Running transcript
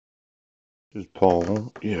This is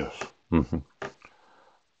Paul. Yes. hmm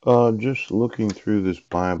just looking through this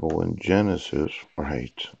Bible in Genesis,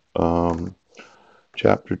 right? Um,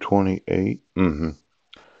 chapter 28,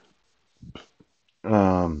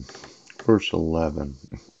 um, verse 11.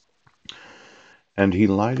 And he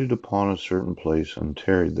lighted upon a certain place and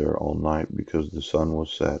tarried there all night because the sun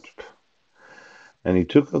was set. And he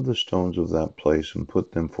took of the stones of that place and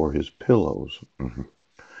put them for his pillows, and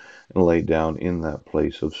lay down in that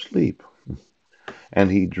place of sleep. And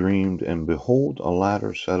he dreamed, and behold, a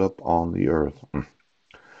ladder set up on the earth.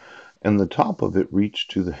 And the top of it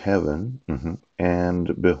reached to the heaven,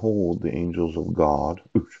 and behold, the angels of God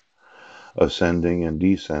ascending and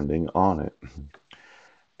descending on it.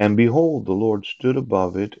 And behold, the Lord stood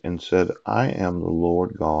above it and said, I am the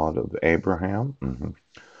Lord God of Abraham,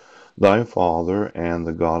 thy father, and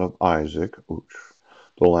the God of Isaac,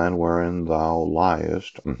 the land wherein thou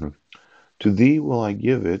liest. To thee will I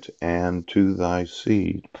give it, and to thy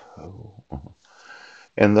seed.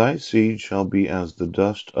 And thy seed shall be as the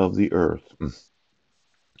dust of the earth.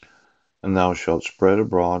 And thou shalt spread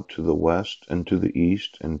abroad to the west, and to the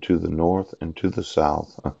east, and to the north, and to the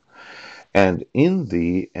south. And in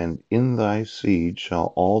thee and in thy seed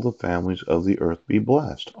shall all the families of the earth be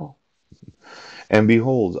blessed. And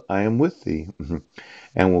behold, I am with thee,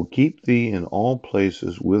 and will keep thee in all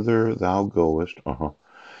places whither thou goest,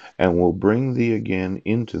 and will bring thee again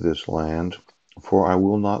into this land, for I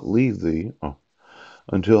will not leave thee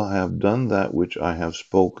until I have done that which I have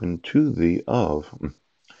spoken to thee of.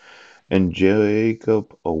 And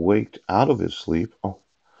Jacob awaked out of his sleep,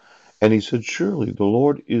 and he said, Surely the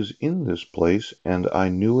Lord is in this place, and I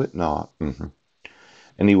knew it not.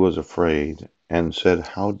 And he was afraid, and said,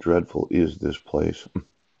 How dreadful is this place!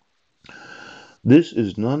 This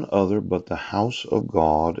is none other but the house of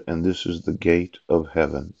God, and this is the gate of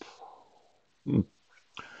heaven.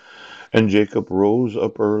 And Jacob rose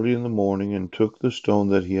up early in the morning, and took the stone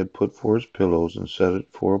that he had put for his pillows, and set it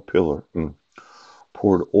for a pillar,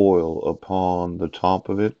 poured oil upon the top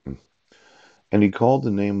of it, and he called the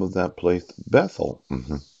name of that place Bethel.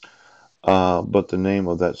 But the name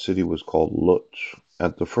of that city was called Luz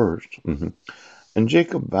at the first. And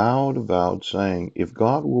Jacob vowed, saying, If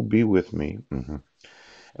God will be with me, and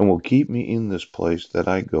will keep me in this place that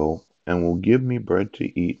I go, and will give me bread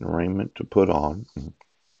to eat and raiment to put on,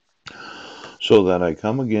 so that I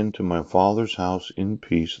come again to my father's house in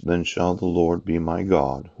peace, then shall the Lord be my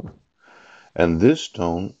God. And this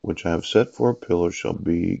stone which I have set for a pillar shall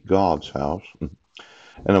be God's house.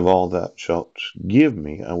 And of all that shalt give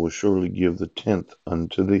me, I will surely give the tenth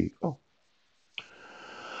unto thee.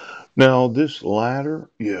 Now this ladder,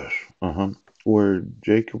 yes, where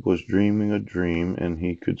Jacob was dreaming a dream, and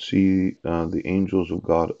he could see the angels of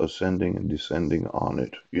God ascending and descending on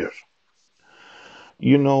it. Yes,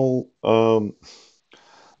 you know,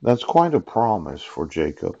 that's quite a promise for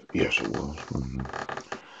Jacob. Yes, it was.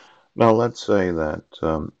 Now let's say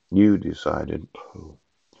that you decided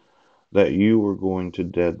that you were going to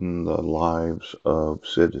deaden the lives of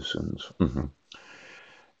citizens.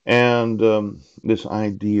 And this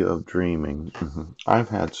idea of dreaming, I've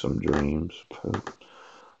had some dreams.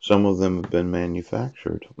 Some of them have been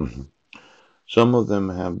manufactured. Some of them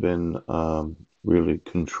have been really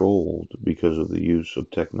controlled because of the use of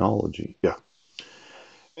technology. Yeah.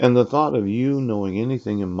 And the thought of you knowing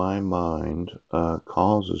anything in my mind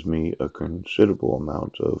causes me a considerable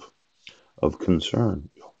amount of concern.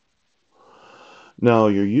 Now,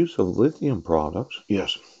 your use of lithium products,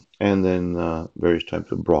 yes, and then various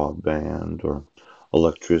types of broadband or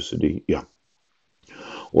electricity, yeah.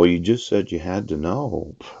 Well, you just said you had to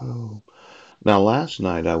know. Now, last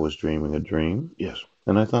night I was dreaming a dream, yes,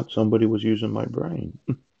 and I thought somebody was using my brain.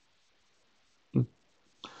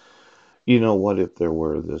 You know, what if there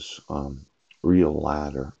were this real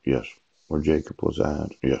ladder, yes, where Jacob was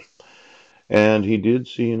at, yes. And he did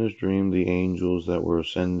see in his dream the angels that were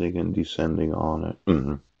ascending and descending on it.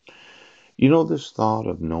 You know, this thought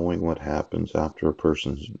of knowing what happens after a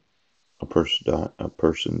person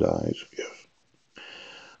dies. Yes,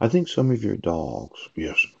 I think some of your dogs.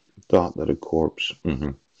 Yes, thought that a corpse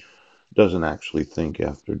doesn't actually think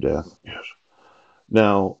after death. Yes.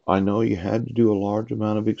 Now I know you had to do a large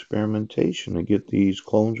amount of experimentation to get these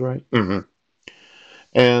clones right.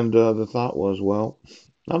 And the thought was, well,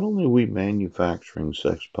 not only are we manufacturing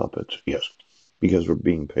sex puppets, yes, because we're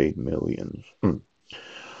being paid millions.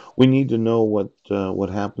 We need to know what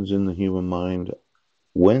happens in the human mind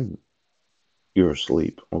when you're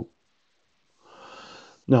asleep. Oh,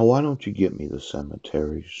 now, why don't you get me the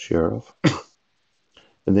cemetery, Sheriff,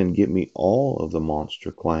 and then get me all of the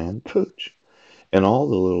monster clan, Pooch, and all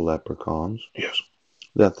the little leprechauns? Yes.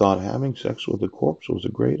 that thought having sex with a corpse was a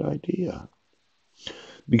great idea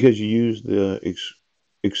because you used the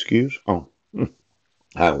excuse, oh,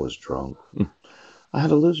 I was drunk. I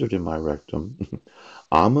had a lizard in my rectum.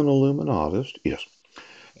 I'm an Illuminatist. Yes.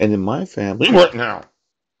 And in my family, right now,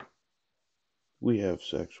 we have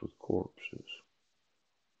sex with corpses.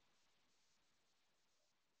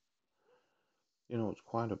 You know, it's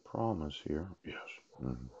quite a promise here. Yes.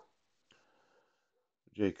 Mhm.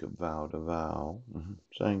 Jacob vowed a vow,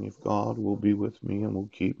 saying, "If God will be with me and will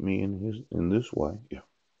keep me in this way, yeah,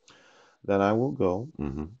 that I will go.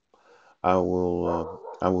 I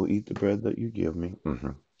will eat the bread that you give me,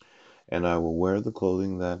 and I will wear the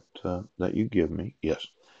clothing that you give me. Yes,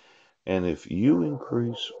 and if you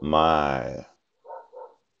increase my,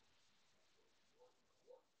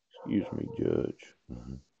 excuse me, Judge,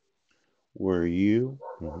 were you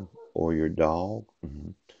or your dog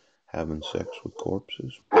having sex with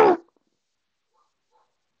corpses?"